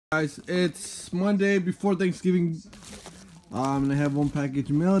Guys, it's Monday before Thanksgiving. I'm gonna have one package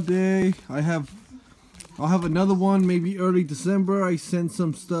mail a day. I'll have another one maybe early December. I sent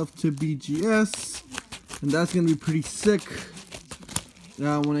some stuff to BGS, and that's gonna be pretty sick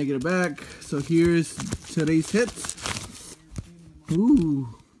when I get it back. So here's today's hit.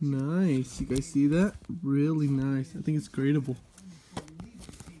 Ooh, nice. You guys see that? Really nice. I think it's gradable.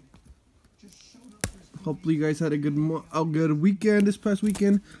 Hopefully you guys had a good weekend this past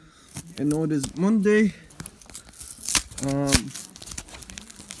weekend. I know it is Monday.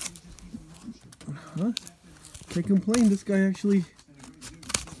 Can't complain. This guy actually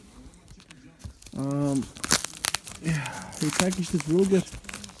yeah, they packaged this real good,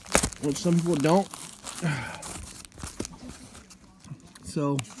 which some people don't.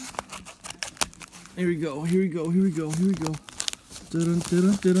 So here we go. Dun, dun,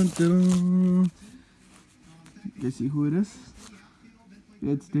 dun, dun, dun. You guys see who it is?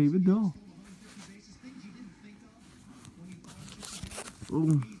 It's David Dahl.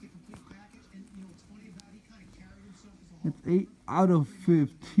 Oh. It's 8 out of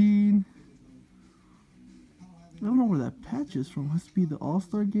 15. I don't know where that patch is from. It has to be the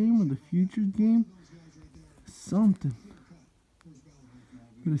All-Star game or the Futures game. Something.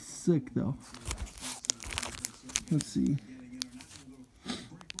 But it's sick though. Let's see.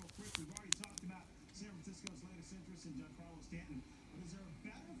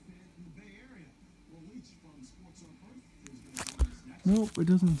 Nope, it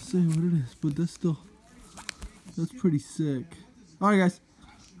doesn't say what it is, but that's pretty sick. Alright guys,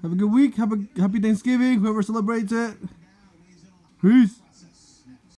 have a good week, happy Thanksgiving, whoever celebrates it. Peace.